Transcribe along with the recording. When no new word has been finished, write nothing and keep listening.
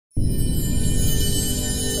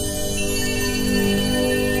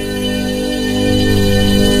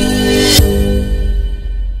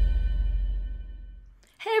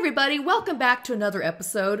Welcome back to another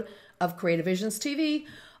episode of Creative Visions TV.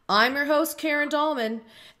 I'm your host, Karen Dahlman,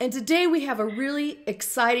 and today we have a really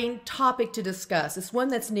exciting topic to discuss. It's one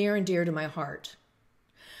that's near and dear to my heart.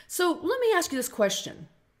 So let me ask you this question.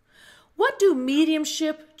 What do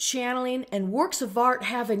mediumship, channeling, and works of art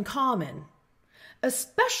have in common,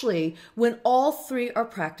 especially when all three are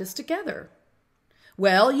practiced together?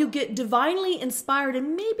 Well, you get divinely inspired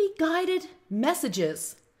and maybe guided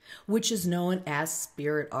messages, which is known as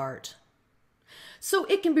spirit art. So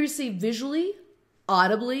it can be received visually,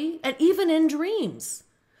 audibly, and even in dreams.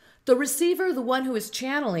 The receiver, the one who is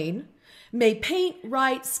channeling, may paint,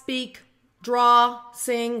 write, speak, draw,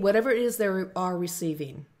 sing, whatever it is they are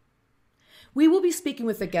receiving. We will be speaking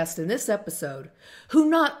with a guest in this episode who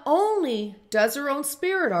not only does her own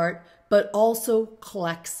spirit art, but also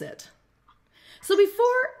collects it. So before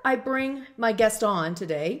I bring my guest on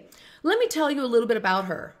today, let me tell you a little bit about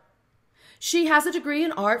her. She has a degree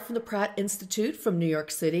in art from the Pratt Institute from New York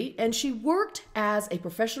City, and she worked as a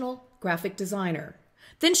professional graphic designer.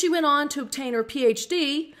 Then she went on to obtain her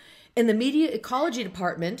PhD in the Media Ecology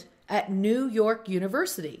Department at New York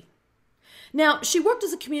University. Now, she worked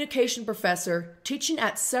as a communication professor, teaching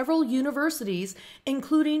at several universities,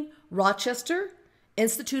 including Rochester,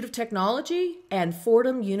 Institute of Technology, and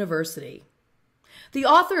Fordham University. The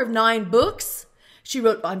author of 9 books, she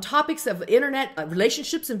wrote on topics of internet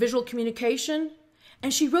relationships and visual communication,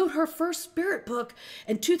 and she wrote her first spirit book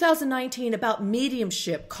in 2019 about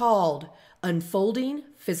mediumship called Unfolding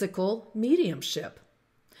Physical Mediumship.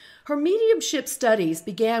 Her mediumship studies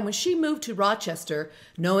began when she moved to Rochester,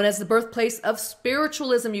 known as the birthplace of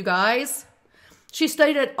spiritualism, you guys. She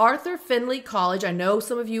studied at Arthur Findlay College, I know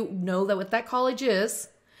some of you know what that college is,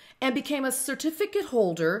 and became a certificate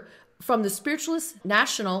holder from the Spiritualist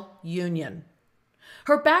National Union.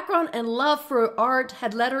 Her background and love for art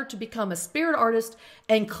had led her to become a spirit artist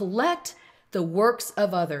and collect the works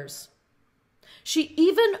of others. She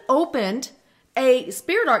even opened a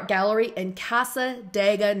spirit art gallery in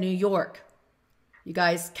Cassadaga, New York. You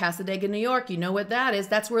guys, Cassadaga, New York, you know what that is.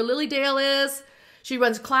 That's where Lilydale is. She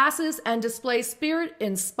runs classes and displays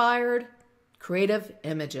spirit-inspired creative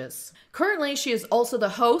images. Currently, she is also the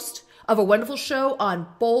host of a wonderful show on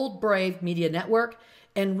Bold Brave Media Network,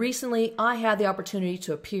 and recently I had the opportunity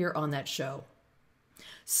to appear on that show.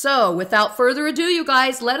 So, without further ado, you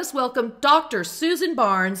guys, let us welcome Dr. Susan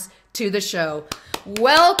Barnes to the show.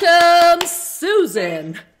 Welcome,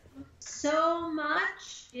 Susan. So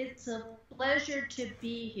much. It's a pleasure to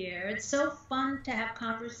be here. It's so fun to have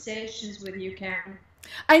conversations with you, Karen.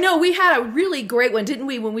 I know, we had a really great one, didn't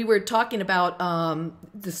we, when we were talking about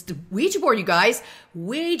this Ouija board, you guys.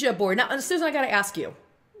 Ouija board. Now, Susan, I got to ask you,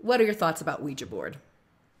 what are your thoughts about Ouija board?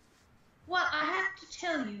 Well, I have to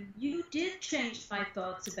tell you, you did change my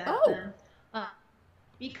thoughts about them.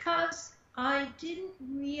 Because I didn't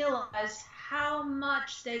realize how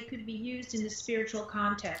much they could be used in the spiritual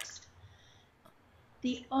context.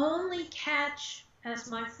 The only catch, as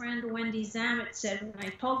my friend Wendy Zamet said when I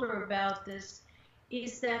told her about this,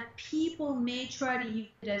 is that people may try to use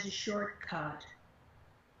it as a shortcut.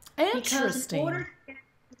 Interesting. Because in order to get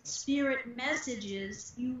spirit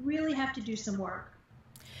messages, you really have to do some work.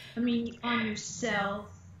 I mean, on yourself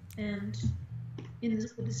and in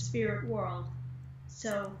the spirit world.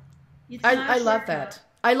 So it's I love that.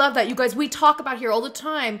 I love that. You guys, we talk about here all the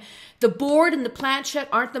time, the board and the planchette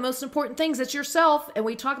aren't the most important things. It's yourself. And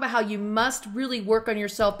we talk about how you must really work on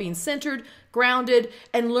yourself, being centered, grounded,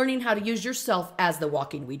 and learning how to use yourself as the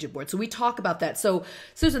walking Ouija board. So we talk about that. So,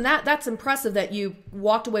 Susan, that's impressive that you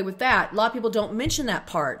walked away with that. A lot of people don't mention that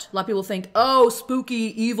part. A lot of people think, oh,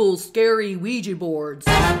 spooky, evil, scary Ouija boards.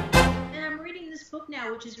 And I'm reading this book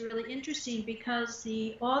now, which is really interesting because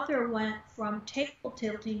the author went from table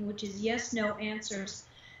tilting, which is yes, no answers,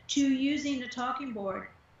 to using a talking board,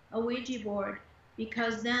 a Ouija board,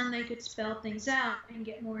 because then they could spell things out and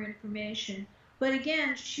get more information. But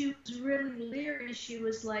again, she was really leery. She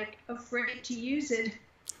was like afraid to use it.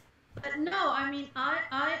 But no, I mean,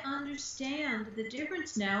 I understand the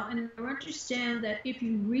difference now, and I understand that if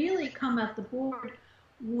you really come at the board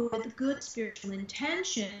with good spiritual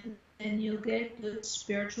intention, then you'll get good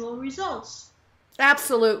spiritual results.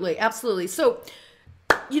 Absolutely, absolutely. So,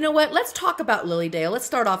 you know what? Let's talk about Lilydale. Let's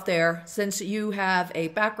start off there, since you have a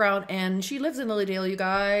background, and she lives in Lilydale, you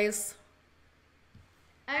guys.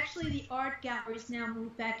 Actually, the art gallery's now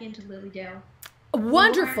moved back into Lilydale.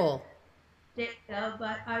 Wonderful.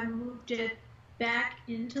 But I moved it back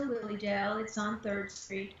into Lilydale. It's on 3rd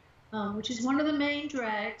Street, which is one of the main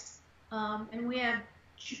drags. And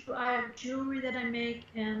I have jewelry that I make,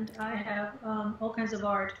 and I have all kinds of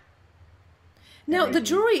art. Now, the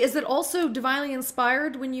jewelry, is it also divinely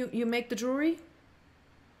inspired when you make the jewelry?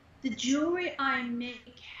 The jewelry I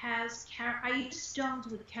make I use stones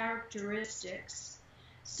with characteristics.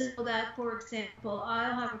 So that, for example,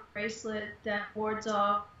 I'll have a bracelet that wards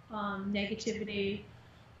off negativity,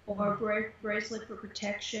 or a bracelet for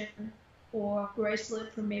protection, or a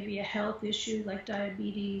bracelet for maybe a health issue like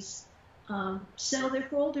diabetes. So they're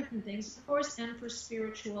for all different things, of course, and for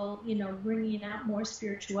spiritual, bringing out more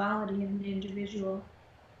spirituality in the individual.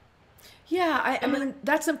 Yeah, I mean,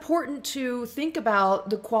 that's important to think about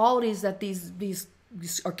the qualities that these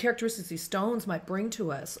or characteristics these stones might bring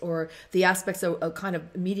to us, or the aspects of kind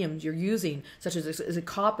of mediums you're using, such as is it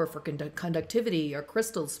copper for conductivity, or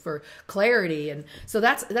crystals for clarity, and so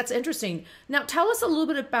that's interesting. Now, tell us a little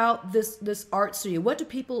bit about this art studio. What do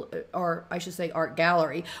people, or I should say, art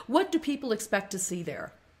gallery? What do people expect to see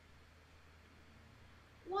there?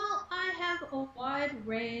 Well, I have a wide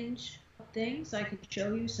range of things. I could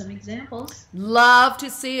show you some examples. Love to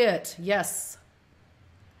see it. Yes.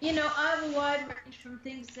 I have a wide range from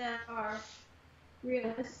things that are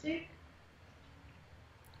realistic.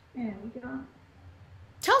 There we go.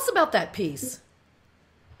 Tell us about that piece.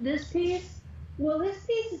 This piece? Well, this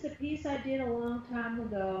piece is a piece I did a long time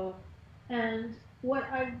ago. And what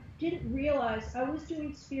I didn't realize, I was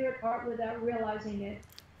doing spirit art without realizing it,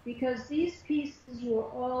 because these pieces were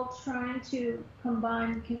all trying to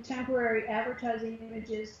combine contemporary advertising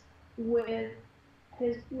images with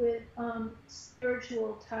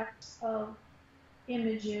spiritual types of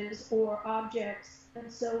images or objects,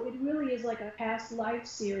 and so it really is like a past life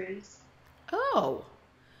series. Oh.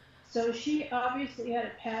 So she obviously had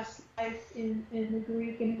a past life in the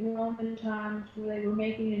Greek and Roman times where they were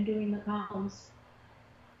making and doing the columns.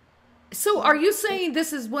 So are you saying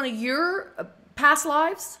this is one of your past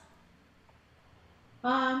lives?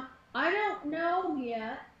 I don't know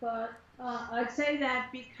yet, but I'd say that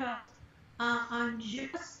because I'm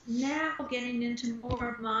just now getting into more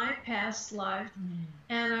of my past life,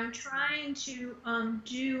 and I'm trying to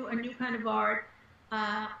do a new kind of art.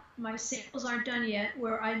 My samples aren't done yet,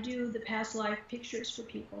 where I do the past life pictures for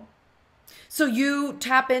people. So you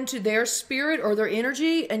tap into their spirit or their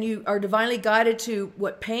energy, and you are divinely guided to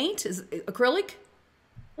what, paint? Is it acrylic?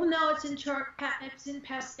 Well, no, it's in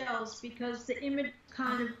pastels, because the image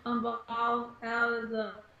kind of evolved out of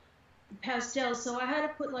the pastels, so I had to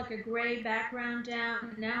put like a gray background down,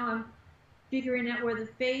 and now I'm figuring out where the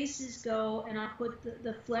faces go, and I put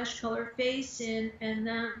the flesh color face in, and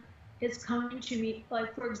then it's coming to me.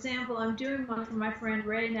 Like, for example, I'm doing one for my friend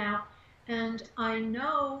Ray now, and I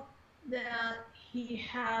know that he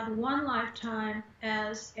had one lifetime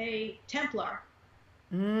as a Templar.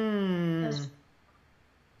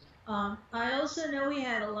 I also know he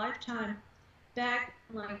had a lifetime back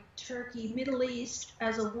in like Turkey, Middle East,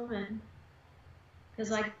 as a woman,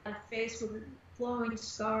 because I got a face with a flowing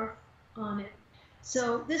scarf on it.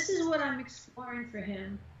 So this is what I'm exploring for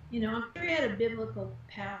him. I'm sure he had a biblical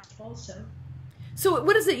past also. So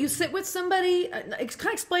what is it? You sit with somebody? Kind of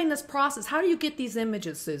explain this process. How do you get these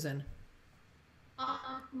images, Susan?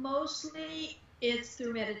 Mostly it's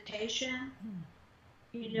through meditation.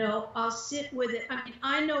 I'll sit with it. I mean,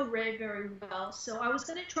 I know Ray very well, so I was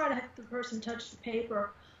going to try to have the person touch the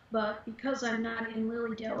paper, but because I'm not in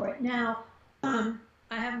Lilydale right now, I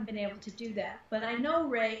haven't been able to do that. But I know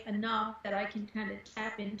Ray enough that I can kind of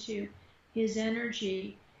tap into his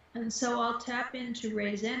energy, and so I'll tap into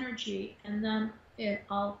Ray's energy, and then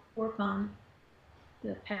I'll work on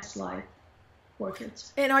the past life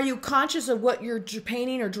portraits. And are you conscious of what you're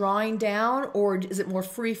painting or drawing down, or is it more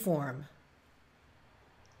free form?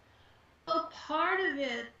 Well, part of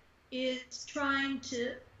it is trying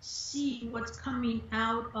to see what's coming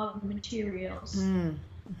out of materials.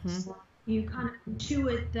 So you kind of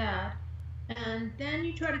intuit that, and then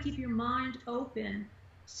you try to keep your mind open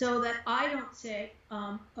so that I don't say,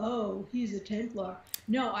 oh, he's a Templar.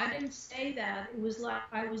 No, I didn't say that. It was like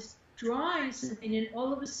I was drawing something, and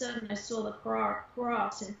all of a sudden I saw the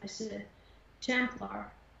cross, and I said, Templar.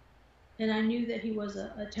 And I knew that he was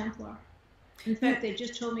a Templar. In fact, they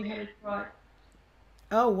just told me how to draw it.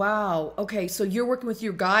 Oh, wow. Okay, so you're working with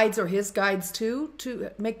your guides or his guides too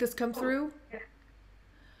to make this come through?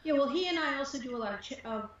 Yeah, well, he and I also do a lot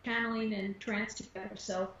of channeling and trance together,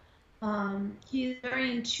 so he's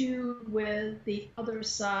very in tune with the other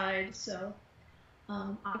side, so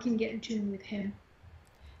I can get in tune with him.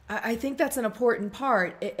 I think that's an important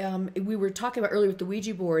part. We were talking about earlier with the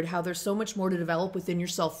Ouija board how there's so much more to develop within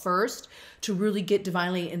yourself first to really get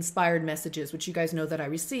divinely inspired messages, which you guys know that I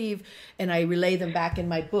receive, and I relay them back in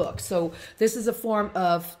my book. So this is a form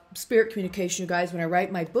of spirit communication, you guys. When I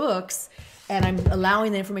write my books, and I'm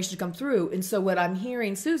allowing the information to come through. And so what I'm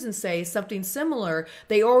hearing Susan say is something similar.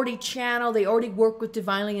 They already channel, they already work with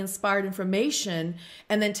divinely inspired information,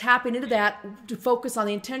 and then tapping into that to focus on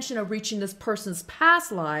the intention of reaching this person's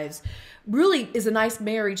past lives really is a nice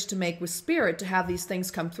marriage to make with spirit, to have these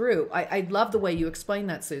things come through. I love the way you explain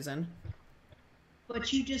that, Susan.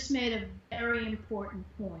 But you just made a very important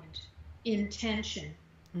point. Intention.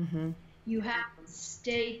 Mm-hmm. You have to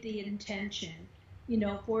state the intention. You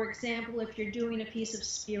know, for example, if you're doing a piece of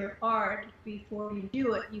spirit art, before you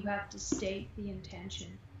do it, you have to state the intention.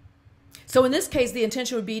 So in this case, the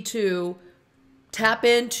intention would be to tap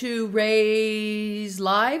into Ray's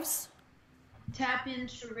lives? Tap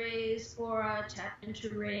into Ray's aura, tap into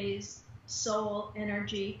Ray's soul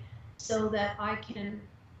energy, so that I can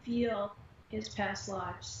feel his past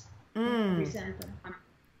lives. Present them.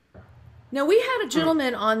 Now, we had a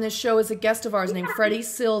gentleman on this show as a guest of ours named Freddie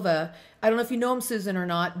Silva. I don't know if you know him, Susan, or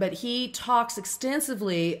not, but he talks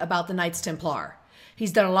extensively about the Knights Templar.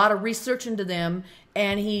 He's done a lot of research into them,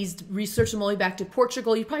 and he's researched them all the way back to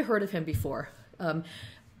Portugal. You've probably heard of him before.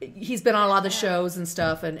 He's been on a lot of the shows and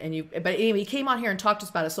stuff, but anyway, he came on here and talked to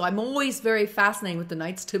us about it. So I'm always very fascinated with the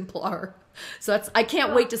Knights Templar. So I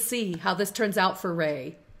can't wait to see how this turns out for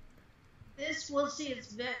Ray. We'll see,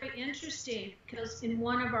 it's very interesting, because in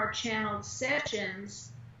one of our channeled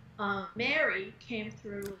sessions, Mary came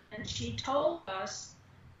through and she told us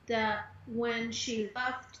that when she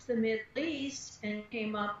left the Middle East and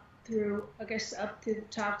came up through, I guess, up through the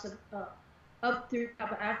top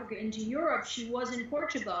of Africa into Europe, she was in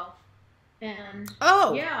Portugal. And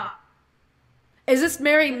yeah. Is this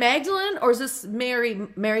Mary Magdalene, or is this Mary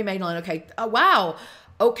Magdalene? Okay. Oh, wow.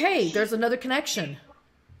 Okay, there's another connection.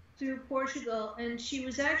 Through Portugal, and she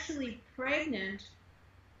was actually pregnant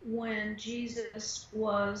when Jesus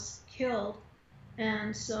was killed,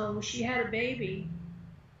 and so she had a baby.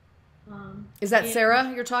 Is that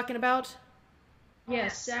Sarah you're talking about?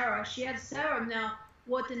 Yes, Sarah. She had Sarah. Now,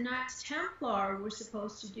 what the Knights Templar were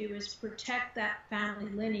supposed to do is protect that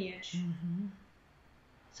family lineage. Mm-hmm.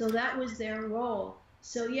 So that was their role.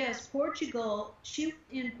 So yes, Portugal, she was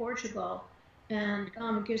in Portugal. And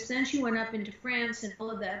because then she went up into France and all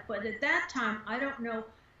of that. But at that time, I don't know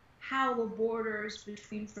how the borders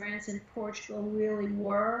between France and Portugal really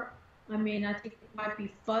were. I mean, I think it might be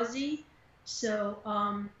fuzzy. So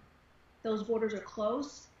those borders are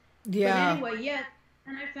close. Yeah. But anyway, yeah.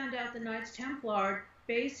 And I found out the Knights Templar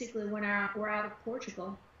basically were out of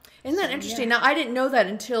Portugal. Isn't that interesting? Yeah. Now, I didn't know that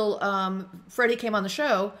until Freddie came on the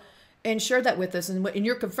show and shared that with us. And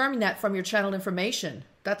you're confirming that from your channeled information.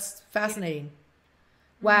 That's fascinating. Yeah.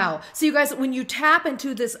 Wow. So you guys, when you tap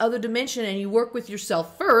into this other dimension and you work with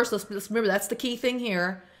yourself first, let's remember that's the key thing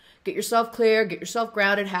here. Get yourself clear, get yourself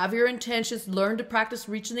grounded, have your intentions, learn to practice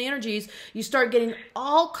reaching the energies. You start getting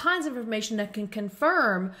all kinds of information that can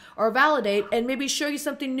confirm or validate and maybe show you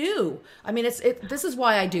something new. I mean, this is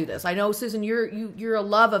why I do this. I know, Susan, you're a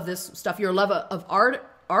love of this stuff. You're a love of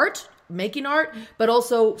art, making art, but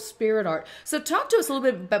also spirit art. So talk to us a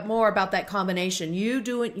little bit more about that combination. You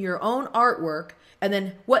doing your own artwork, and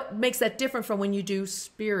then what makes that different from when you do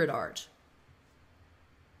spirit art?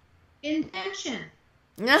 Intention.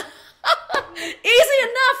 Easy enough,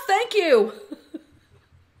 thank you.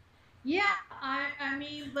 Yeah, I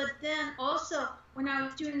mean, but then also when I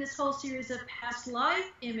was doing this whole series of past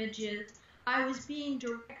life images, I was being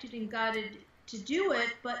directed and guided to do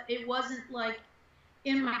it, but it wasn't like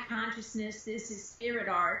in my consciousness, this is spirit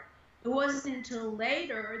art. It wasn't until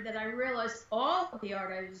later that I realized all of the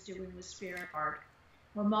art I was doing was spirit art,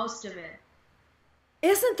 or most of it.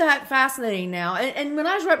 Isn't that fascinating now? And when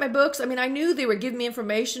I was writing my books, I mean, I knew they were giving me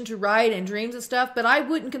information to write and dreams and stuff, but I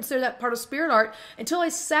wouldn't consider that part of spirit art until I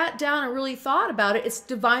sat down and really thought about it. It's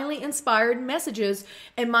divinely inspired messages,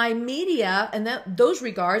 and my media and those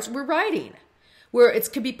regards were writing. Where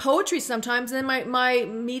it could be poetry sometimes, and then my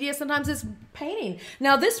media sometimes is painting.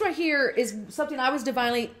 Now, this right here is something I was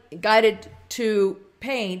divinely guided to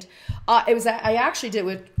paint. I actually did it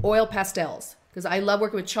with oil pastels, because I love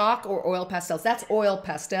working with chalk or oil pastels. That's oil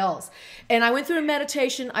pastels. And I went through a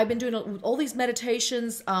meditation. I've been doing all these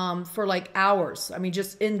meditations for like hours. I mean,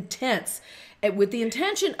 just intense, with the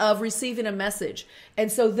intention of receiving a message.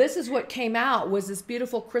 And so this is what came out, was this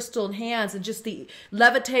beautiful crystal in hands and just the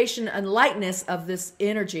levitation and lightness of this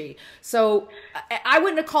energy. So I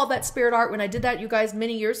wouldn't have called that spirit art when I did that, you guys,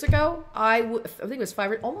 many years ago. I think it was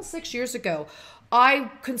almost 6 years ago.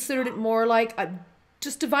 I considered it more like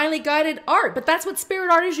just divinely guided art. But that's what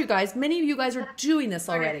spirit art is, you guys. Many of you guys are doing this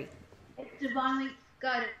already. It's divinely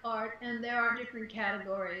guided art, and there are different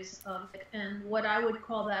categories of it. And what I would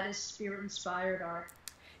call that is spirit-inspired art.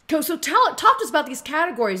 So talk to us about these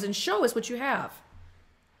categories and show us what you have.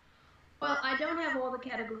 Well, I don't have all the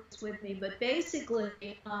categories with me, but basically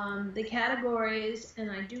the categories,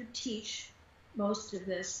 and I do teach most of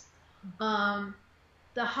this,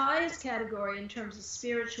 the highest category in terms of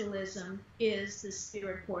spiritualism is the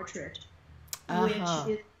spirit portrait, which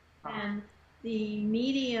is, and the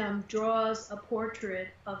medium draws a portrait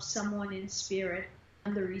of someone in spirit,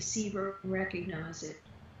 and the receiver can recognize it.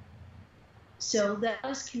 So that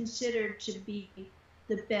is considered to be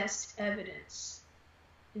the best evidence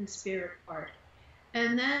in spirit art.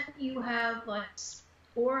 And then you have like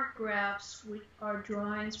auragraphs, which are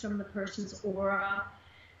drawings from the person's aura.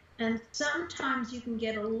 And sometimes you can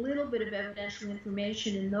get a little bit of evidential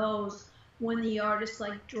information in those when the artist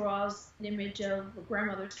like draws an image of the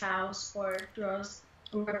grandmother's house, or draws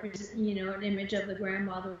an image of the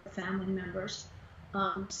grandmother or family members.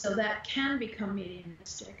 So that can become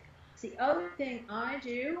mediumistic. The other thing I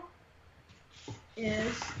do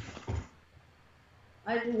is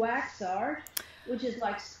I do wax art, which is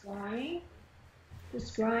like scrying. The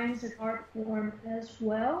scrying is an art form as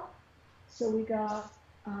well. So we got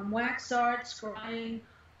wax art, scrying.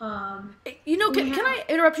 Can I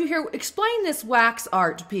interrupt you here? Explain this wax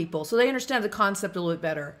art to people so they understand the concept a little bit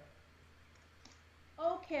better.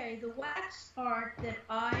 Okay, the wax art that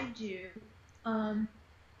I do, and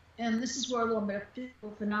this is where a little bit of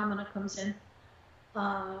physical phenomena comes in.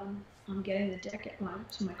 I'm getting the deck at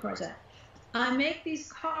my cards at. I make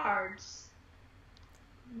these cards.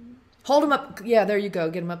 Hold them up. Yeah, there you go.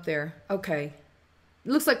 Get them up there. Okay.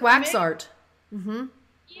 It looks like wax art. Mm-hmm.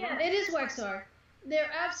 Yeah, it is wax art.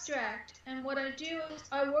 They're abstract, and what I do is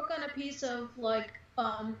I work on a piece of like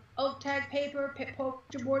oak tag paper,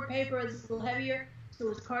 poster board paper. It's a little heavier, so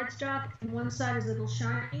it's cardstock, and one side is a little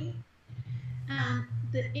shiny. And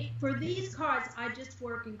for these cards, I just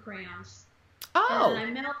work in crayons. Oh.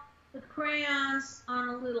 And I melt the crayons on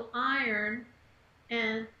a little iron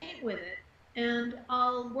and paint with it. And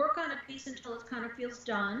I'll work on a piece until it kind of feels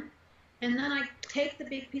done. And then I take the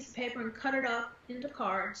big piece of paper and cut it up into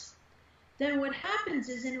cards. Then what happens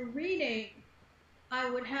is in a reading, I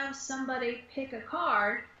would have somebody pick a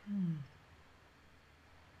card.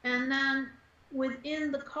 And then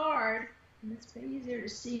within the card, and it's easier to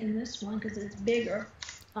see in this one because it's bigger.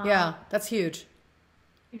 Yeah, that's huge.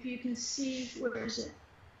 If you can see, where is it?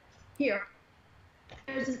 Here.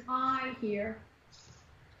 There's an eye here.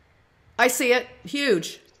 I see it.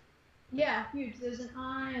 Huge. Yeah, huge. There's an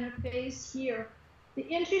eye and a face here. The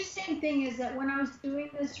interesting thing is that when I was doing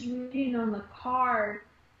this reading on the card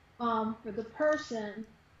for the person,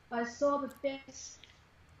 I saw the face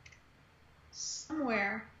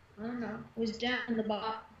somewhere. I don't know. It was down in the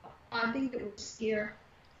bottom. I think it was here.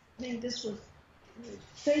 I think this was, the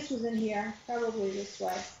face was in here, probably this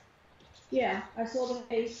way. Yeah, I saw the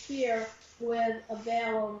face here with a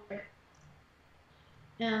veil over it.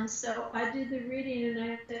 And so I did the reading,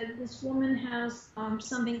 and I said, this woman has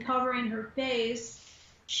something covering her face.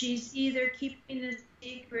 She's either keeping a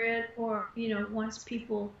secret or, wants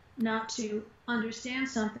people not to understand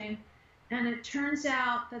something. And it turns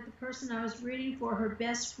out that the person I was reading for, her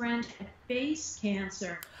best friend, had face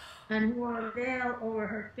cancer and wore a veil over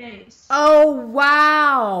her face. Oh,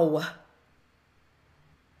 wow.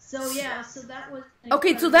 So, yeah, so that was...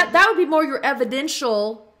 Okay, so that would be more your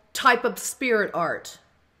evidential type of spirit art.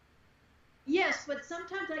 Yes, but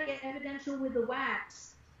sometimes I get evidential with the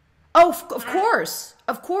wax. Oh, of course.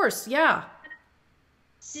 Of course, yeah.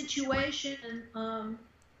 Situation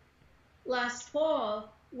last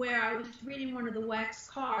fall where I was reading one of the wax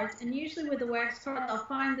cards, and usually with the wax card I'll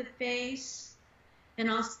find the face and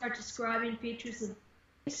I'll start describing features of the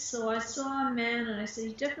face. So I saw a man and I said,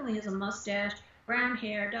 he definitely has a mustache, brown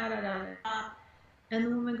hair, da-da-da-da-da. And the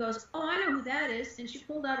woman goes, oh, I know who that is. And she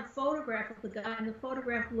pulled out a photograph of the guy, and the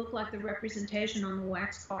photograph looked like the representation on the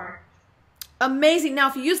wax card. Amazing. Now,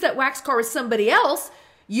 if you use that wax card with somebody else,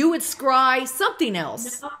 you would scry something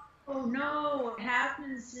else. No. What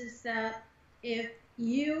happens is that if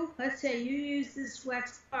you, let's say you use this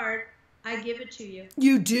wax card, I give it to you.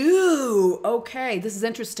 You do? Okay, this is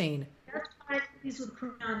interesting. That's why I do these with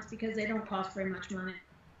crayons, because they don't cost very much money.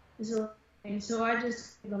 So I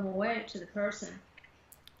just give them away to the person.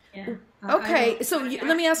 Yeah. Okay,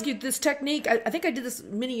 let me ask you this technique. I think I did this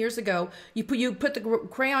many years ago. You put the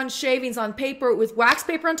crayon shavings on paper with wax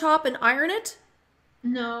paper on top and iron it?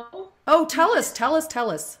 No. Oh, tell us. I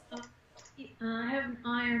have an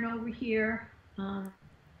iron over here.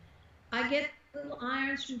 I get little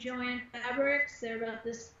irons from Joanne Fabrics. They're about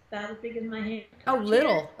as big as my hand. Oh,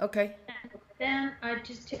 little. Okay. And then I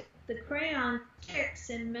just take the crayon sticks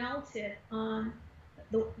and melt it on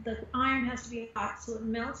the iron has to be hot, so it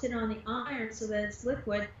melts it on the iron so that it's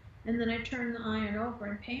liquid, and then I turn the iron over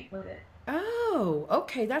and paint with it. Oh,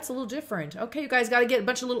 okay, that's a little different. Okay, you guys got to get a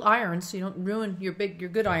bunch of little irons so you don't ruin your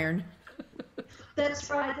good iron. That's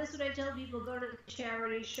right. That's what I tell people: go to the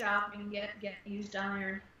charity shop and get used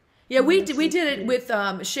iron. Yeah, we did it with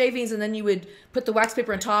shavings, and then you would put the wax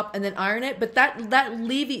paper on top and then iron it. But that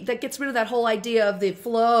gets rid of that whole idea of the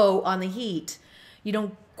flow on the heat. You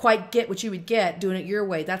don't quite get what you would get doing it your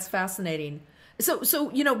way. That's fascinating. So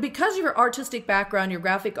because of your artistic background, your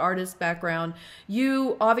graphic artist background,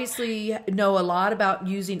 you obviously know a lot about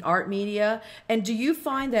using art media. And do you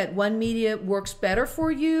find that one media works better for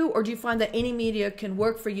you, or do you find that any media can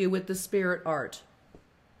work for you with the spirit art?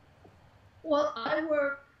 Well, I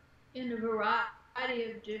work in a variety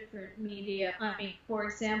of different media. I mean, for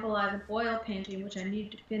example, I have an oil painting, which I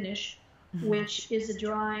need to finish, which is a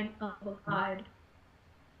drawing of a guide,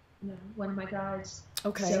 one of my guides.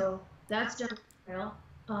 Okay. So that's done well.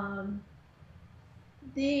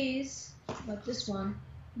 These, like this one,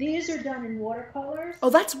 these are done in watercolors. Oh,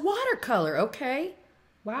 that's watercolor. Okay.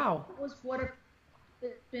 Wow. It was water.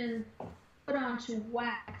 It's been put onto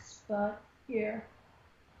wax, but here.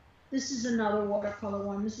 This is another watercolor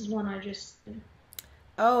one. This is one I just did.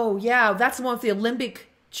 Oh, yeah. That's the one with the Olympic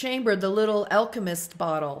chamber, the little alchemist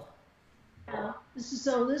bottle. Yeah.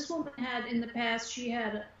 This woman had, in the past, she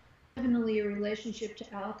had definitely a relationship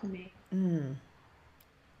to alchemy. Mm.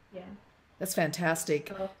 Yeah. That's fantastic.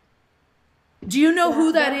 So, do you know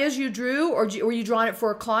who that is you drew, or were you drawing it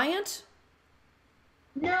for a client?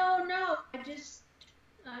 No. I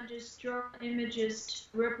just draw images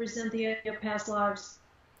to represent the idea of past lives.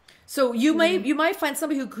 So you might find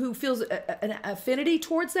somebody who feels an affinity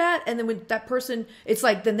towards that, and then when that person, it's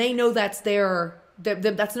like then they know that's they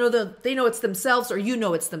know it's themselves, or you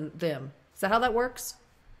know it's them. Is that how that works?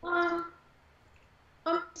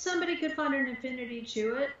 Somebody could find an affinity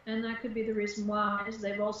to it, and that could be the reason why. Is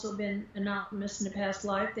they've also been an alchemist in a past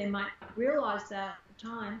life. They might not realize that at the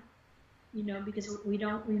time, because we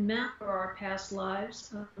don't remember our past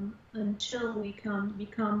lives until we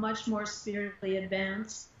become much more spiritually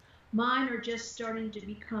advanced. Mine are just starting to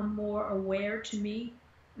become more aware to me.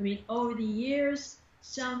 I mean, over the years,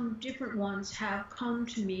 some different ones have come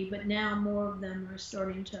to me, but now more of them are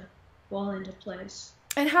starting to fall into place.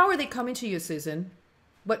 And how are they coming to you, Susan?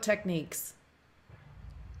 What techniques?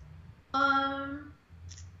 One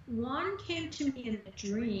came to me in a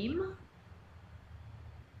dream.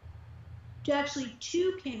 Actually,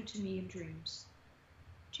 two came to me in dreams.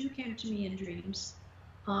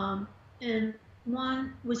 And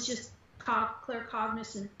one was just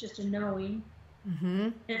claircognizant, just a knowing. Mm-hmm.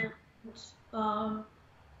 And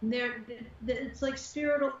it's like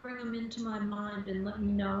spirit will bring them into my mind and let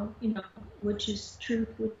me know, which is truth,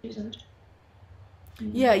 which isn't.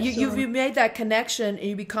 Yeah, you've made that connection, and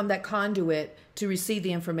you become that conduit to receive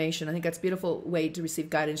the information. I think that's a beautiful way to receive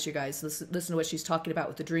guidance, you guys. Listen to what she's talking about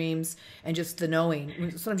with the dreams and just the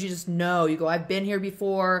knowing. Sometimes you just know. You go, I've been here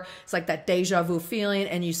before. It's like that deja vu feeling,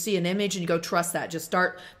 and you see an image, and you go, trust that. Just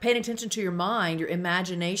start paying attention to your mind, your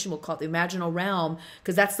imagination. We'll call it the imaginal realm,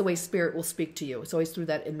 because that's the way spirit will speak to you. It's always through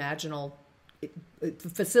that imaginal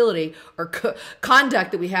facility or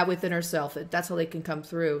conduct that we have within ourselves. That's how they can come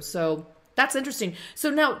through. So that's interesting. So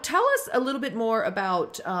now tell us a little bit more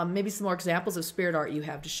about maybe some more examples of spirit art you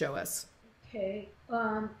have to show us. Okay.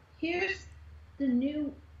 Here's the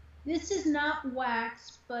new, this is not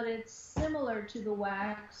wax, but it's similar to the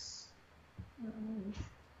wax.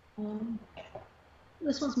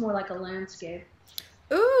 This one's more like a landscape.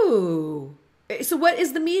 Ooh. So what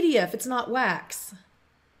is the media if it's not wax?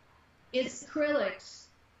 It's acrylics.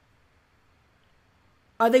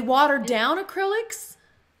 Are they watered down acrylics?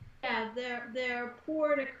 Yeah, they're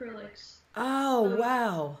poured acrylics. Oh,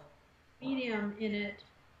 wow. Medium in it,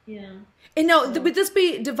 yeah. And now, would this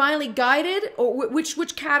be divinely guided, or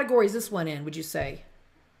which category is this one in, would you say?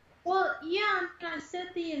 Well, yeah, I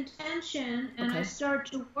set the intention, and I start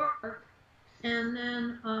to work, and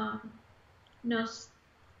then,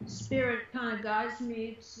 spirit kind of guides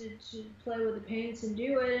me to play with the paints and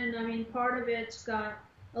do it, and I mean, part of it's got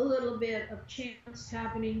a little bit of chance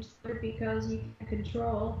happening to it because you can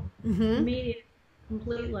control the media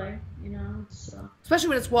completely, So. Especially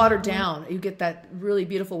when it's watered down, you get that really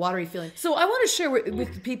beautiful watery feeling. So I want to share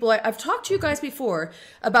with the people, I've talked to you guys before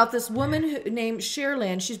about this woman named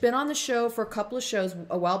Sherilyn. She's been on the show for a couple of shows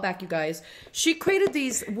a while back, you guys. She created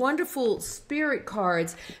these wonderful spirit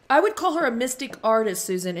cards. I would call her a mystic artist,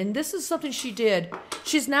 Susan, and this is something she did.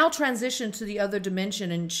 She's now transitioned to the other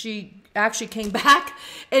dimension, and she actually came back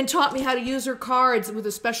and taught me how to use her cards with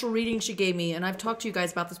a special reading she gave me, and I've talked to you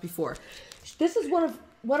guys about this before. This is one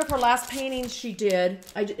of her last paintings she did.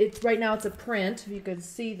 Right now it's a print. If you could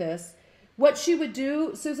see this. What she would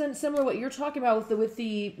do, Susan, similar to what you're talking about with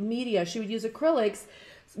the media, she would use acrylics,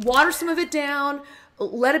 water some of it down,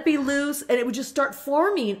 let it be loose, and it would just start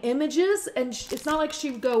forming images. And it's not like she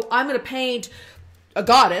would go, I'm going to paint a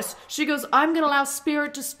goddess. She goes, I'm going to allow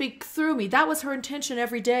spirit to speak through me. That was her intention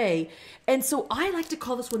every day. And so I like to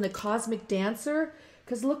call this one the cosmic dancer,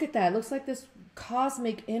 because look at that. It looks like this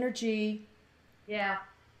cosmic energy. Yeah.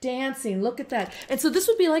 Dancing. Look at that. And so this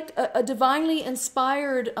would be like a divinely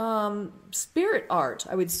inspired spirit art,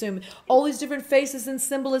 I would assume. All these different faces and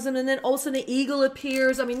symbolism, and then all of a sudden the eagle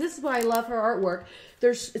appears. I mean, this is why I love her artwork.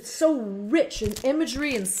 It's so rich in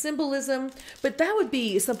imagery and symbolism, but that would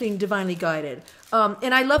be something divinely guided.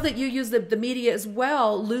 And I love that you use the media as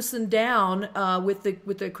well, loosened down with the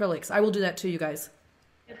acrylics. I will do that too, you guys.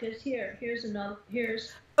 Because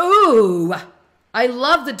here's. Ooh, I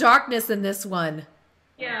love the darkness in this one.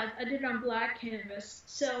 Yeah, I did it on black canvas.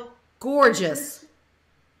 So gorgeous.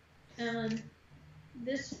 And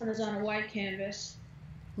this one is on a white canvas.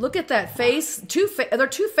 Look at that face. There are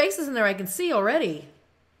two faces in there I can see already.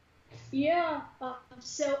 Yeah.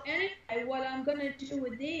 So anyway, what I'm going to do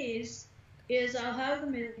with these is I'll have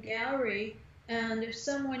them in the gallery, and if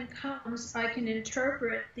someone comes, I can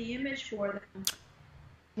interpret the image for them.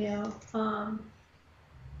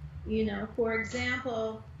 For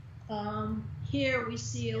example, here we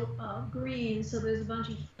see green, so there's a bunch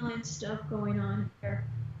of healing stuff going on here.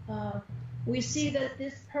 We see that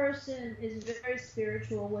this person is very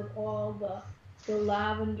spiritual with all the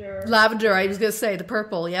lavender. Lavender, I was going to say, the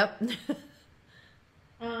purple, yep.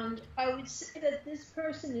 And I would say that this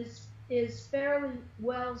person is fairly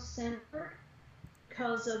well centered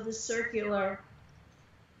because of the circular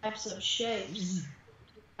types of shapes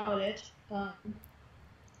about it.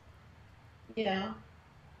 Yeah.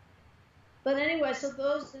 But anyway, so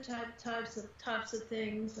those are the types of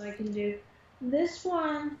things I can do. This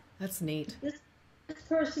one. That's neat. This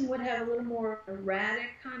person would have a little more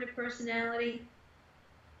erratic kind of personality,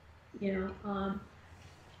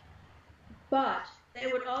 but they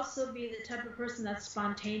would also be the type of person that's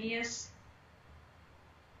spontaneous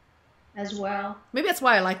as well. Maybe that's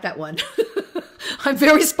why I like that one. I'm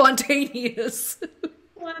very spontaneous. The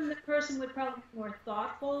person would probably be more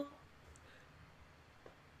thoughtful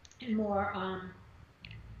and more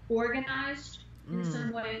organized in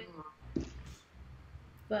some way.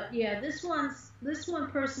 But yeah, this one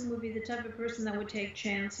person would be the type of person that would take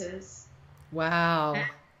chances. Wow.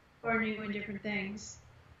 Or new and different things.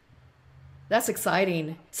 That's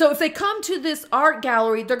exciting. So if they come to this art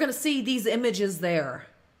gallery, they're going to see these images there.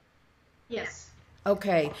 Yes.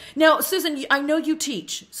 Okay. Now, Susan, I know you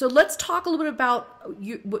teach. So let's talk a little bit about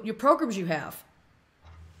what your programs you have.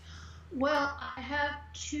 Well, I have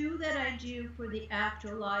two that I do for the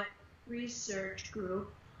Afterlife Research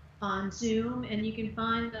Group on Zoom, and you can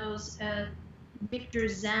find those at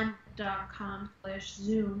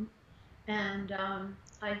victorzam.com/Zoom. And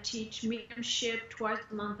I teach mediumship twice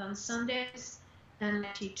a month on Sundays, and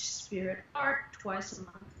I teach spirit art twice a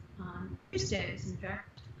month on Tuesdays. In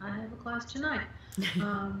fact, I have a class tonight,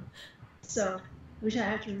 which I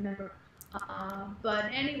have to remember. But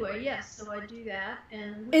anyway, yes, so I do that.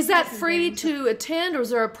 And is that free to attend, or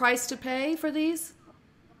is there a price to pay for these?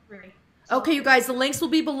 Free. Okay, you guys, the links will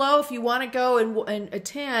be below if you want to go and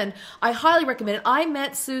attend. I highly recommend it. I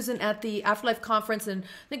met Susan at the Afterlife Conference in, I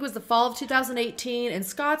think it was the fall of 2018 in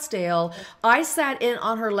Scottsdale. I sat in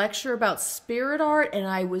on her lecture about spirit art, and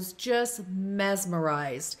I was just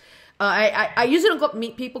mesmerized. I usually don't go up and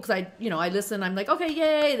meet people because I listen. I'm like, okay,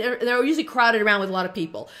 yay. They're usually crowded around with a lot of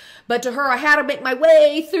people. But to her, I had to make my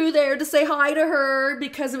way through there to say hi to her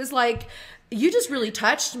because it was like, you just really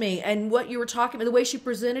touched me. And what you were talking about, the way she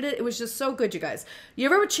presented it, it was just so good, you guys. You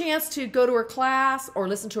ever have a chance to go to her class or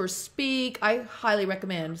listen to her speak, I highly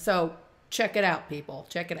recommend. So check it out, people.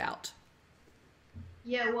 Check it out.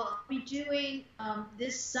 Yeah, well, I'll be doing,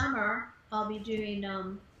 this summer, I'll be doing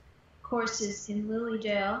courses in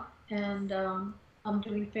Lilydale. And I'm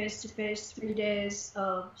doing face-to-face 3 days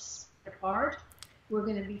of spirit art. We're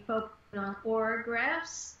going to be focusing on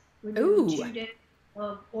auragraphs. We're doing 2 days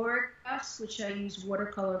of auragraphs, which I use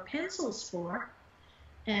watercolor pencils for.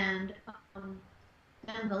 And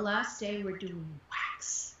the last day we're doing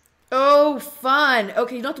wax. Oh, fun.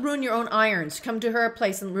 Okay, you don't have to ruin your own irons. Come to her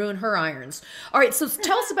place and ruin her irons. All right, so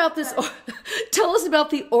tell us about this. Tell us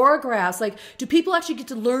about the auragraphs. Like, do people actually get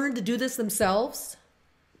to learn to do this themselves?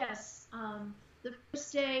 Yes. The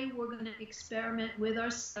first day we're going to experiment with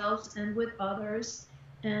ourselves and with others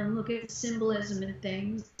and look at symbolism and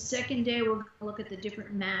things. The second day we're going to look at the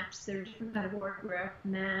different maps. There are different kind of autograph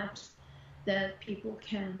maps. that people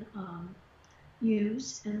can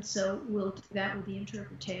use, and so we'll do that with the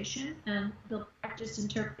interpretation, and they'll practice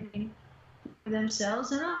interpreting for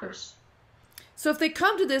themselves and others. So if they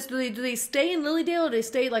come to this, do they stay in Lilydale, or do they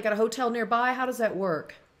stay like at a hotel nearby? How does that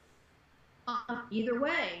work? Either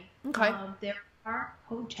way. Okay. There are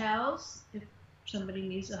hotels, if somebody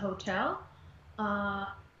needs a hotel,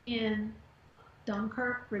 in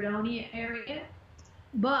Dunkirk, Fredonia area,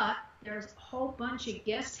 but there's a whole bunch of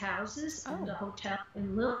guest houses and a hotel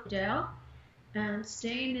in Lilydale, and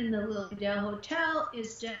staying in the Lilydale Hotel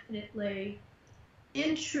is definitely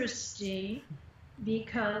interesting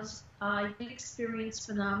because you experience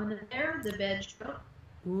phenomena there, the bedroom.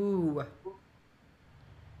 Ooh.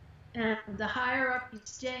 And the higher up you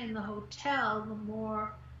stay in the hotel, the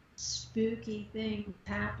more spooky things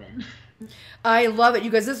happen. I love it.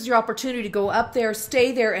 You guys, this is your opportunity to go up there,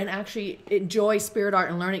 stay there, and actually enjoy spirit art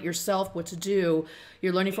and learn it yourself what to do.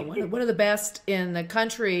 You're learning from one of the best in the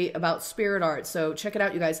country about spirit art. So check it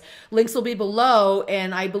out, you guys. Links will be below,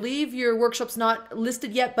 and I believe your workshop's not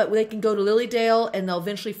listed yet, but they can go to Lilydale, and they'll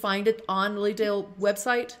eventually find it on Lilydale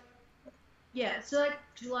website. Yeah, so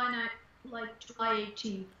July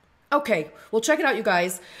 18th. Okay, well, check it out, you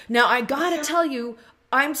guys. Now, I gotta tell you,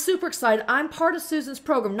 I'm super excited. I'm part of Susan's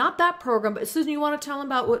program. Not that program, but Susan, you want to tell them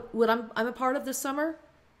about what I'm a part of this summer?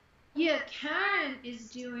 Yeah, Karen is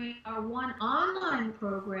doing our one online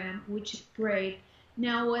program, which is great.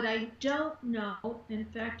 Now, what I don't know, in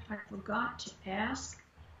fact, I forgot to ask,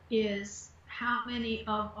 is how many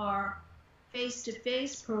of our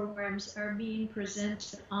face-to-face programs are being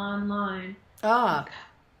presented online. Ah.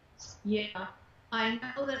 Yeah. I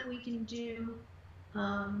know that we can do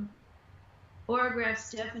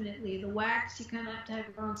auragraphs, definitely. The wax, you kind of have to have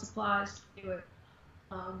your own supplies to do it.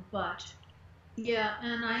 But, yeah,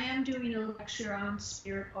 and I am doing a lecture on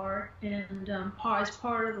spirit art, and as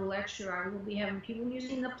part of the lecture, I will be having people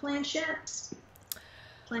using the planchettes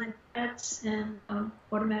and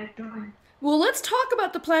automatic drawing. Well, let's talk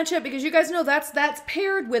about the planchette, because you guys know that's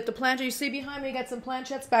paired with the planchette. You see behind me, you got some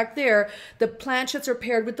planchettes back there. The planchettes are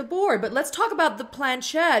paired with the board. But let's talk about the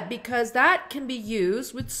planchette, because that can be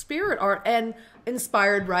used with spirit art and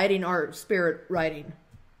inspired writing or spirit writing.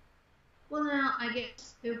 Well, now, I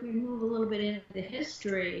guess if we move a little bit into the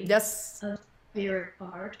history of spirit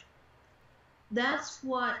art, that's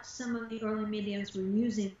what some of the early mediums were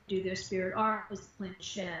using to do their spirit art, was the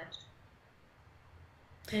planchette.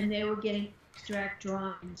 And they were getting abstract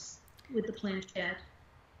drawings with the planchette.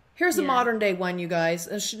 Here's a modern day one, you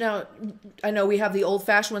guys. Now, I know we have the old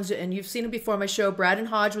fashioned ones, and you've seen it before on my show. Brad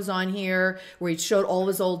Hodge was on here where he showed all of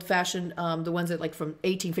his old fashioned, the ones that like from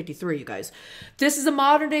 1853, you guys. This is a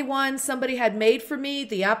modern day one somebody had made for me.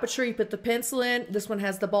 The aperture, you put the pencil in. This one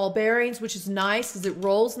has the ball bearings, which is nice because it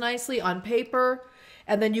rolls nicely on paper.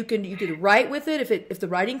 And then you can write with it if the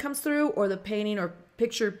writing comes through, or the painting or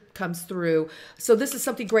picture comes through. So this is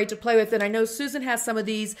something great to play with. And I know Susan has some of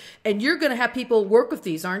these, and you're going to have people work with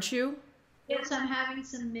these, aren't you? Yes, I'm having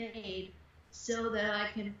some made so that I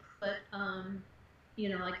can put,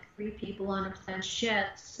 like 3 people on a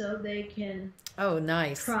planchette so they can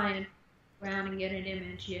try and around and get an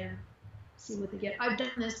image, see what they get. I've done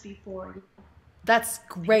this before. That's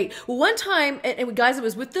great. Well, one time, and guys, it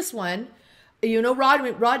was with this one,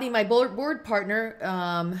 Rodney, my board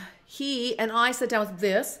partner, he and I sat down with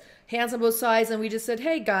this, hands on both sides, and we just said,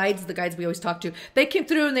 hey, guides, the guides we always talk to, they came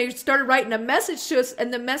through and they started writing a message to us,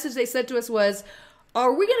 and the message they said to us was,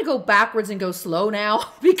 are we going to go backwards and go slow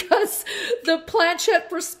now? Because the planchette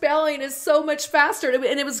for spelling is so much faster. And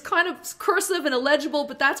it was kind of cursive and illegible,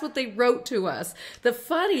 but that's what they wrote to us. The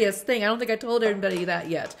funniest thing, I don't think I told anybody that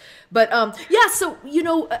yet. But, so,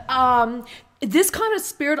 this kind of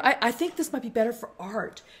spirit, I think this might be better for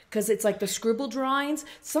art, because it's like the scribble drawings.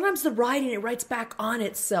 Sometimes the writing, it writes back on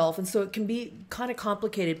itself, and so it can be kind of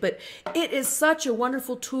complicated. But it is such a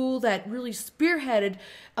wonderful tool that really spearheaded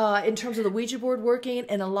in terms of the Ouija board working,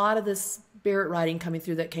 and a lot of this spirit writing coming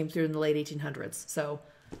through that came through in the late 1800s. So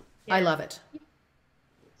I love it.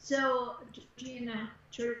 So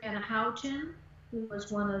Georgiana Houghton, who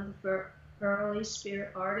was one of the early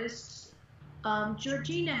spirit artists,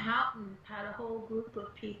 Georgina Houghton had a whole group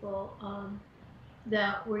of people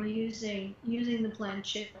that were using the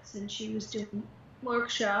planchettes, and she was doing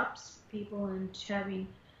workshops for people and having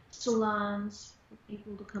salons for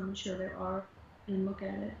people to come and show their art and look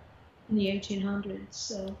at it in the 1800s.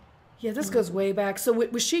 So yeah, this goes way back. So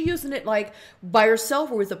was she using it like by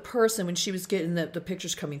herself or with a person when she was getting the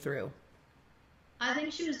pictures coming through? I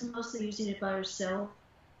think she was mostly using it by herself.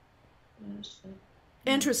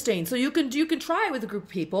 Interesting. So you can try it with a group of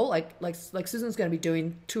people, like Susan's going to be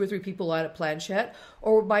doing 2 or 3 people at a planchette,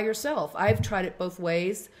 or by yourself. I've tried it both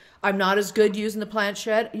ways. I'm not as good using the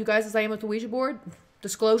planchette, you guys, as I am with the Ouija board.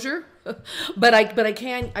 Disclosure, but I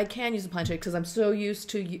can use the planchette because I'm so used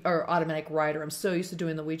to, or automatic writer. I'm so used to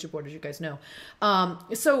doing the Ouija board, as you guys know.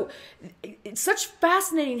 So it's such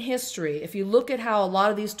fascinating history. If you look at how a lot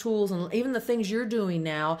of these tools and even the things you're doing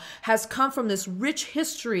now has come from this rich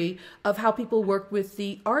history of how people work with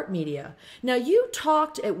the art media. Now, you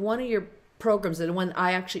talked at one of your programs, and one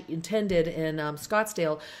I actually attended in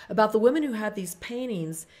Scottsdale, about the women who had these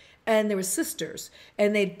paintings. And there were sisters,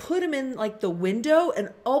 and they'd put them in like the window,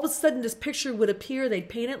 and all of a sudden this picture would appear. They'd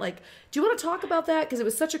paint it. Like, do you want to talk about that? Because it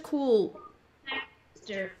was such a cool.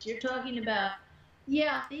 You're talking about,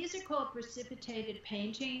 yeah, these are called precipitated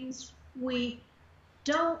paintings. We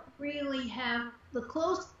don't really have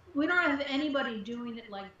we don't have anybody doing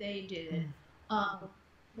it like they did it.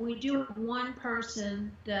 We do have one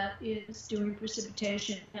person that is doing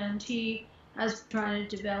precipitation, and he has trying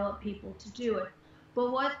to develop people to do it.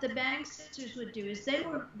 But what the Bank sisters would do is they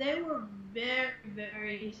were very,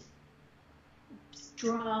 very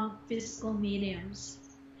strong physical mediums.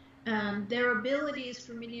 Their abilities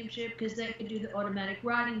for mediumship, because they could do the automatic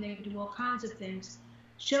writing, they could do all kinds of things,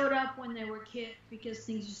 showed up when they were kids because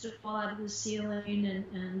things used to fall out of the ceiling,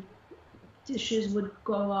 and dishes would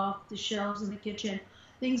go off the shelves in the kitchen,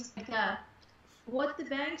 things like that. What the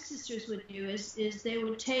Bank sisters would do is they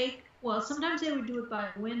would take, well, sometimes they would do it by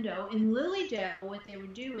a window. In Lilydale, what they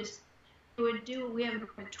would do is we have an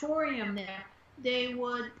auditorium there. They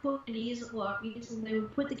would put an easel, they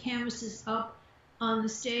would put the canvases up on the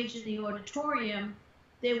stage in the auditorium.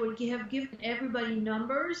 They would have given everybody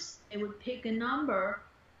numbers. They would pick a number,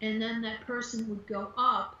 and then that person would go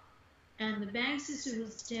up, and the Bank sisters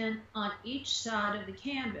would stand on each side of the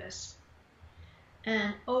canvas.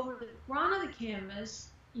 And over the front of the canvas,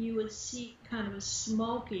 you would see kind of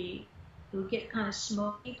it would get kind of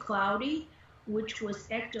smoky, cloudy, which was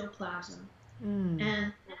ectoplasm.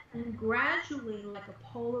 And gradually, like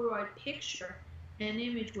a Polaroid picture, an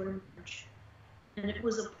image would emerge. And it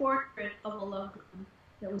was a portrait of a loved one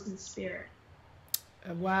that was in spirit.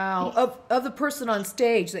 Wow. Of the person on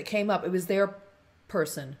stage that came up, it was their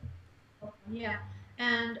person. Yeah.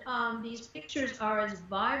 And these pictures are as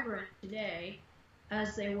vibrant today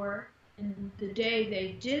as they were in the day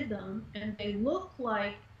they did them, and they look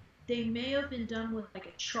like they may have been done with like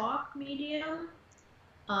a chalk medium,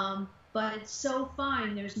 but it's so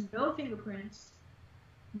fine. There's no fingerprints,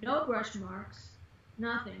 no brush marks,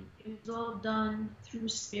 nothing. It was all done through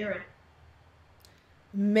spirit.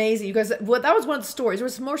 Amazing. You guys, well, that was one of the stories. There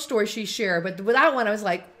was some more stories she shared, but with that one, I was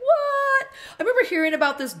like, what? I remember hearing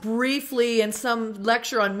about this briefly in some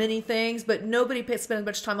lecture on many things, but nobody spent as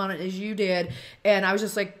much time on it as you did. And I was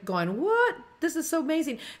just like going, what? This is so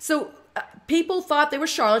amazing. So people thought they were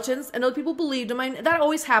charlatans, and other people believed them. I mean, that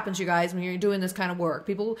always happens, you guys, when you're doing this kind of work.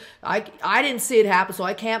 People, I didn't see it happen, so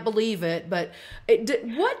I can't believe it. But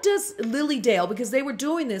what does Lilydale, because they were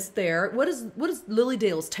doing this there, what is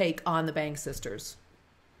Lilydale's take on the Bank sisters?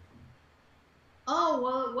 Oh,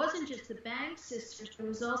 well, it wasn't just the Bank sisters. There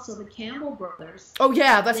was also the Campbell brothers. Oh,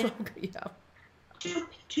 yeah, that's what, yeah.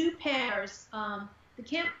 Two pairs. The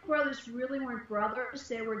Campbell brothers really weren't brothers.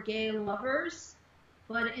 They were gay lovers.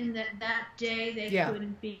 But in that day, they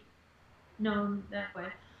couldn't be known that way.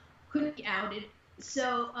 Couldn't be outed.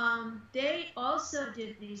 So they also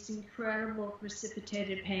did these incredible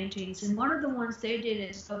precipitated paintings. And one of the ones they did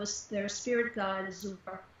is of their spirit guide,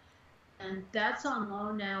 Azura. And that's on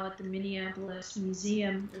loan now at the Minneapolis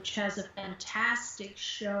Museum, which has a fantastic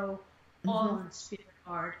show all on spirit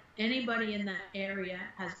art. Anybody in that area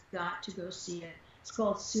has got to go see it. It's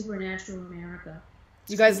called Supernatural America.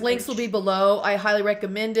 You guys, links will be below. I highly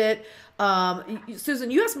recommend it.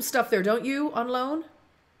 Susan, you have some stuff there, don't you, on loan?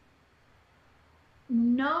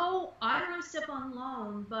 No, I don't have stuff on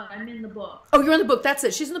loan, but I'm in the book. Oh, you're in the book. That's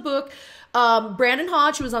it. She's in the book. Brandon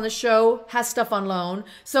Hodge, who was on the show, has stuff on loan.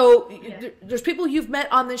 So there's people you've met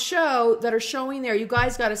on the show that are showing there. You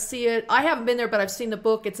guys got to see it. I haven't been there, but I've seen the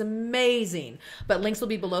book. It's amazing. But links will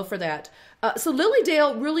be below for that. So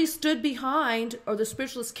Lilydale really stood behind, or the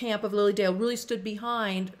spiritualist camp of Lilydale really stood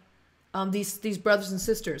behind these brothers and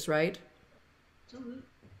sisters, right?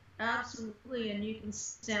 Absolutely. And you can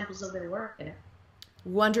see samples of their work there.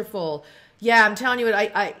 Wonderful. Yeah, I'm telling you,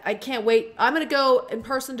 I can't wait. I'm going to go in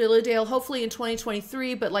person to Lilydale, hopefully in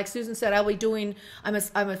 2023. But like Susan said, I'll be doing, I'm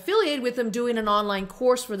affiliated with them, doing an online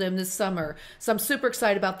course for them this summer. So I'm super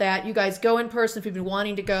excited about that. You guys go in person if you've been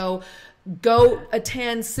wanting to go. go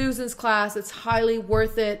attend Susan's class. It's highly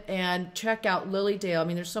worth it. And check out Lilydale. I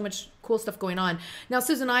mean, there's so much cool stuff going on. Now,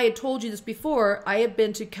 Susan, I had told you this before. I had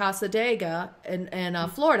been to Casadega in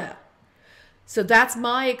Florida. So that's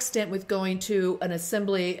my extent with going to an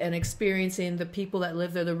assembly and experiencing the people that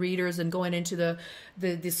live there, the readers, and going into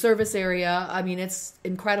the service area. I mean, it's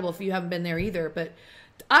incredible if you haven't been there either. But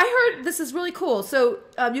I heard this is really cool. So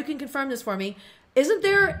you can confirm this for me. Isn't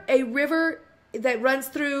there a river that runs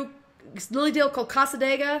through Lilydale called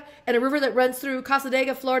Casadega, and a river that runs through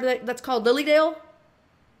Casadega, Florida, that's called Lilydale?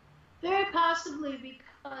 Very possibly,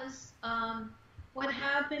 because what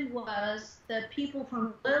happened was that people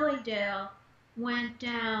from Lilydale went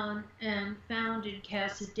down and founded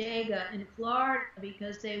Casadega in Florida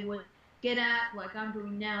because they would get out, like I'm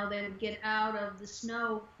doing now, they would get out of the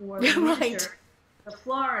snow for the winter of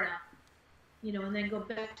Florida, you know, and then go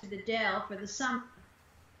back to the Dale for the summer.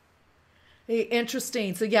 Hey,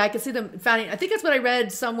 interesting. So yeah, I can see them founding. I think that's what I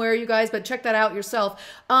read somewhere, you guys, but check that out yourself.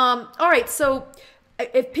 All right, so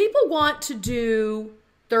if people want to do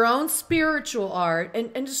their own spiritual art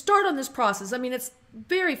and to start on this process, I mean, it's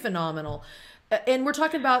very phenomenal. And we're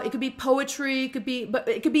talking about, it could be poetry, but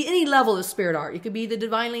it could be any level of spirit art. It could be the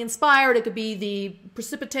divinely inspired, it could be the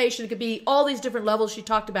precipitation, it could be all these different levels she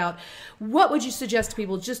talked about. What would you suggest to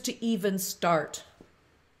people just to even start?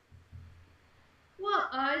 Well,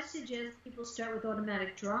 I suggest people start with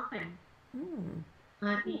automatic drawing.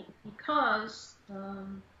 I mean, because I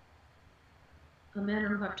don't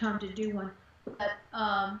know if I have time to do one, but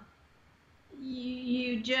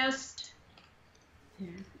you just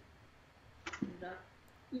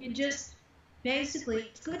basically,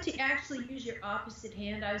 it's good to actually use your opposite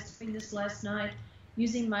hand. I was doing this last night,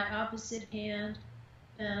 using my opposite hand,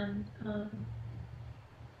 and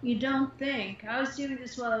you don't think. I was doing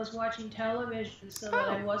this while I was watching television, so that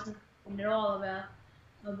I wasn't thinking at all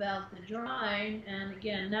about the drawing. And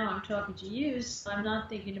again, now I'm talking to you, so I'm not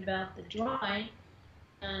thinking about the drawing.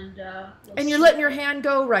 And you're letting your hand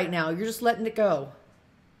go right now. You're just letting it go.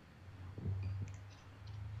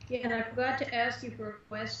 Yeah, and I forgot to ask you for a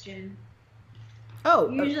question. Oh.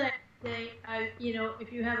 Usually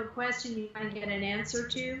if you have a question you want to get an answer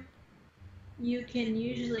to, you can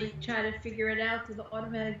usually try to figure it out through the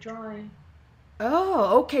automatic drawing.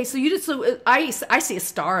 Oh, okay. So I see a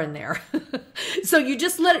star in there. So you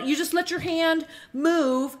just let your hand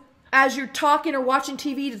move as you're talking or watching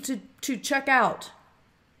TV to check out.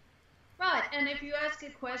 Right, and if you ask a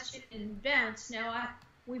question in advance,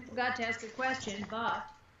 we forgot to ask a question, but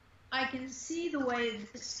I can see the way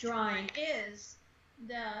this drawing is,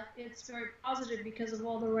 that it's very positive because of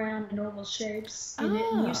all the round and oval shapes in it,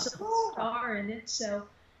 and you saw a star in it, so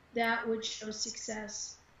that would show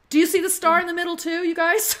success. Do you see the star in the middle too, you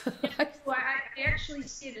guys? Well, I actually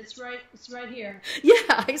see it. It's right here.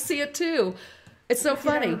 Yeah, I see it too. It's so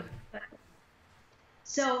funny.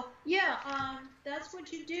 So yeah, that's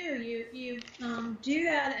what you do. You do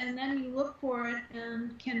that, and then you look for it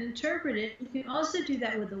and can interpret it. You can also do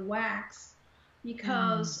that with the wax,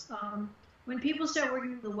 because when people start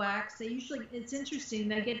working with the wax, it's interesting.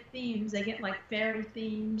 They get themes. They get like fairy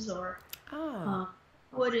themes or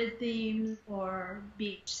wooded themes or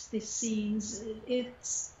beach scenes.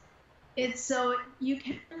 It's so you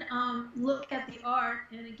can look at the art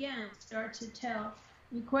and again start to tell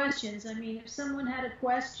you questions. I mean, if someone had a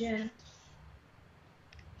question,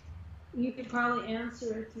 you could probably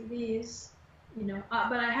answer it through these,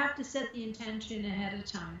 but I have to set the intention ahead of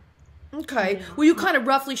time. Okay. Well, you kind of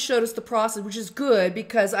roughly showed us the process, which is good,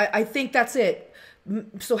 because I think that's it.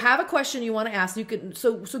 So have a question you want to ask. You can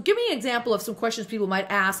so give me an example of some questions people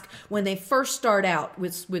might ask when they first start out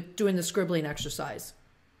with doing the scribbling exercise.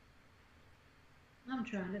 I'm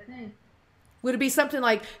trying to think. Would it be something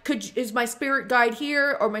like, is my spirit guide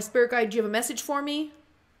here, or my spirit guide, do you have a message for me?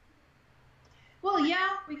 Well, yeah,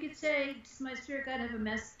 we could say, does my spirit guide have a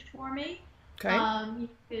message for me? Okay. You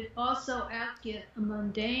could also ask it a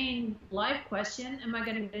mundane life question. Am I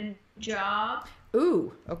going to get a job?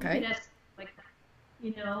 Ooh, okay. You could ask like that,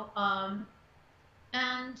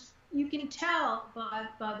 and you can tell by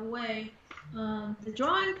the way the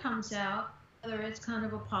drawing comes out whether it's kind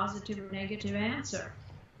of a positive or negative answer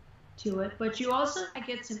to it. But you also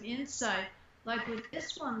get some insight. Like with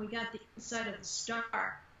this one, we got the insight of the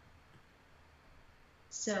star.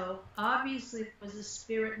 So obviously there was a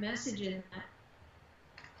spirit message in that.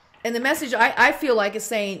 And the message I feel like is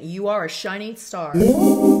saying, you are a shining star.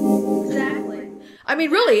 Exactly. I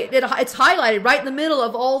mean, really, it's highlighted right in the middle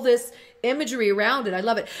of all this imagery around it. I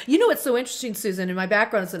love it. You know what's so interesting, Susan? In my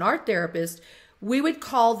background as an art therapist, we would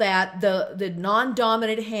call that the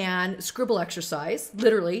non-dominant hand scribble exercise,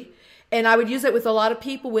 literally. And I would use it with a lot of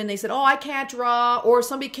people when they said, oh, I can't draw, or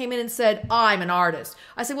somebody came in and said, I'm an artist.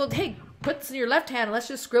 I said, well, hey, put this in your left hand and let's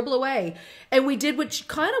just scribble away. And we did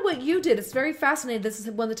kind of what you did. It's very fascinating. This is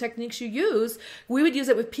one of the techniques you use. We would use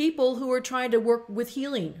it with people who are trying to work with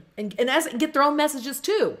healing and get their own messages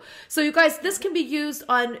too. So you guys, this can be used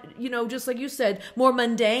on, just like you said, more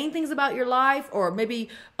mundane things about your life, or maybe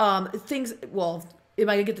things, well, if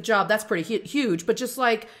I could get the job, that's pretty huge, but just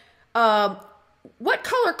like, what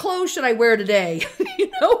color clothes should I wear today?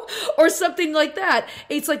 Or something like that.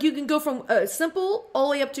 It's like you can go from simple all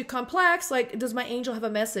the way up to complex. Like, does my angel have a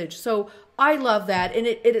message? So I love that. And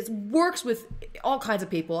it works with all kinds of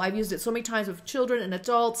people. I've used it so many times with children and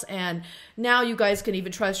adults. And now you guys can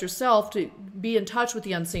even trust yourself to be in touch with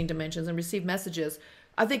the unseen dimensions and receive messages.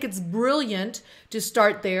 I think it's brilliant to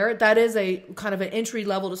start there. That is a kind of an entry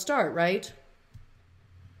level to start, right?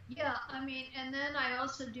 Yeah, I mean, and then I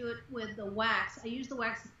also do it with the wax. I use the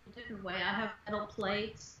wax in a different way. I have metal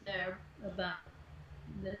plates. They're about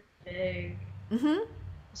this big. Mm-hmm.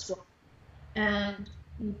 And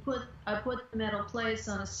I put the metal plates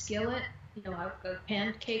on a skillet, a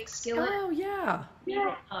pancake skillet. Oh, yeah. Heat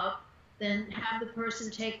it up. Then have the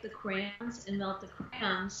person take the crayons and melt the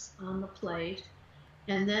crayons on the plate.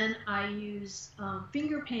 And then I use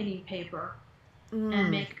finger painting paper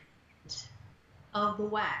and make of the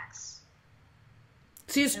wax.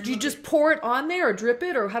 So you just pour it on there or drip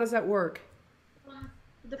it, or how does that work?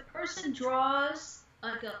 The person draws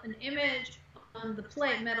like an image on the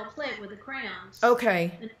metal plate with the crayons.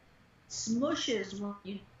 Okay. And it smushes when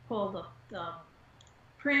you pull the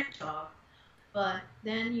print off. But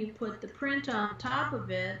then you put the print on top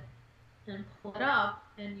of it and pull it up,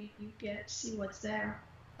 and you see what's there.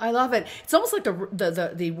 I love it. It's almost like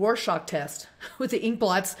the Rorschach test with the ink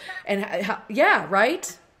blots and yeah,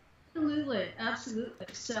 right? Absolutely.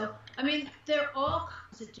 So, I mean, there are all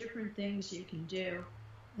kinds of different things you can do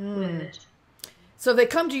with it. So if they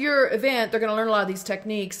come to your event, they're going to learn a lot of these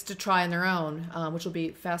techniques to try on their own, which will be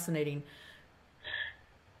fascinating.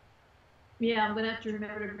 Yeah, I'm going to have to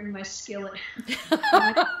remember to bring my skillet.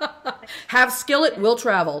 Have skillet, will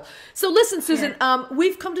travel. So listen, Susan,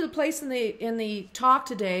 we've come to the place in the talk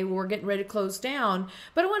today where we're getting ready to close down.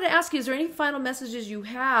 But I wanted to ask you, is there any final messages you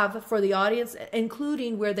have for the audience,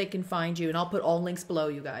 including where they can find you? And I'll put all links below,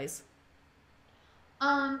 you guys.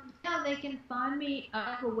 Yeah, they can find me.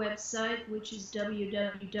 I have a website, which is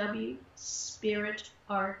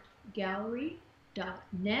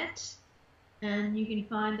www.spiritartgallery.net. And you can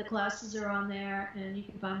find the classes are on there, and you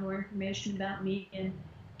can find more information about me and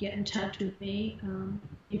get in touch with me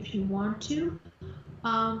if you want to.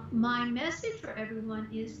 My message for everyone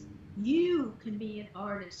is you can be an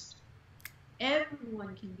artist.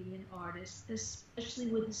 Everyone can be an artist, especially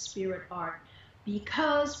with the spirit art,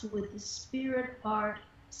 because with the spirit art,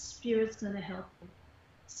 spirit's going to help you.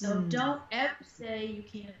 So don't ever say you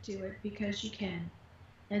can't do it, because you can.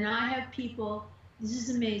 And I have people. This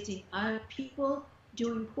is amazing. I have people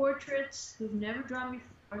doing portraits who've never drawn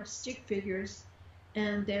before, stick figures,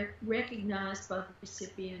 and they're recognized by the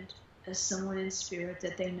recipient as someone in spirit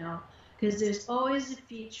that they know. Because there's always a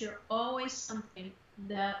feature, always something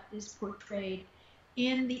that is portrayed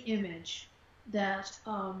in the image that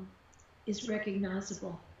is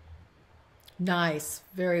recognizable. Nice.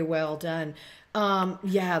 Very well done.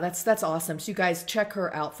 Yeah, that's awesome. So you guys check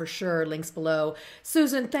her out for sure. Links below.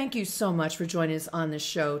 Susan, thank you so much for joining us on this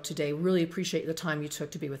show today. Really appreciate the time you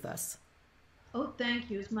took to be with us. Oh,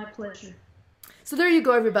 thank you. It's my pleasure. So there you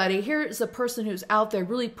go, everybody. Here is a person who's out there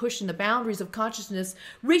really pushing the boundaries of consciousness,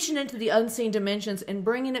 reaching into the unseen dimensions and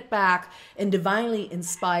bringing it back in divinely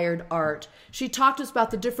inspired art. She talked to us about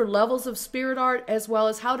the different levels of spirit art, as well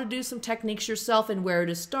as how to do some techniques yourself and where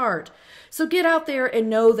to start. So get out there and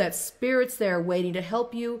know that spirit's there waiting to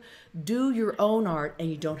help you do your own art, and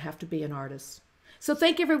you don't have to be an artist. So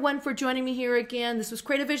thank you, everyone, for joining me here again. This was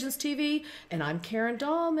Creative Visions TV, and I'm Karen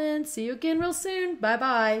Dahlman. See you again real soon.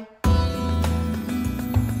 Bye-bye.